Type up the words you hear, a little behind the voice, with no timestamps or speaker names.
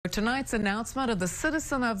Tonight's announcement of the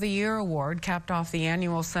Citizen of the Year Award capped off the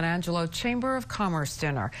annual San Angelo Chamber of Commerce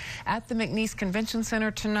dinner. At the McNeese Convention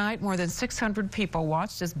Center tonight, more than 600 people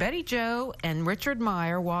watched as Betty Jo and Richard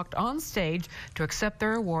Meyer walked on stage to accept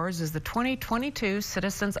their awards as the 2022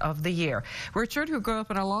 Citizens of the Year. Richard, who grew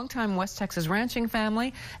up in a longtime West Texas ranching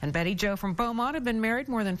family, and Betty Jo from Beaumont have been married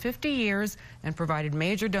more than 50 years and provided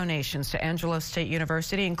major donations to Angelo State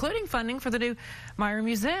University, including funding for the new Meyer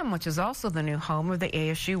Museum, which is also the new home of the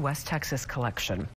ASU West Texas collection.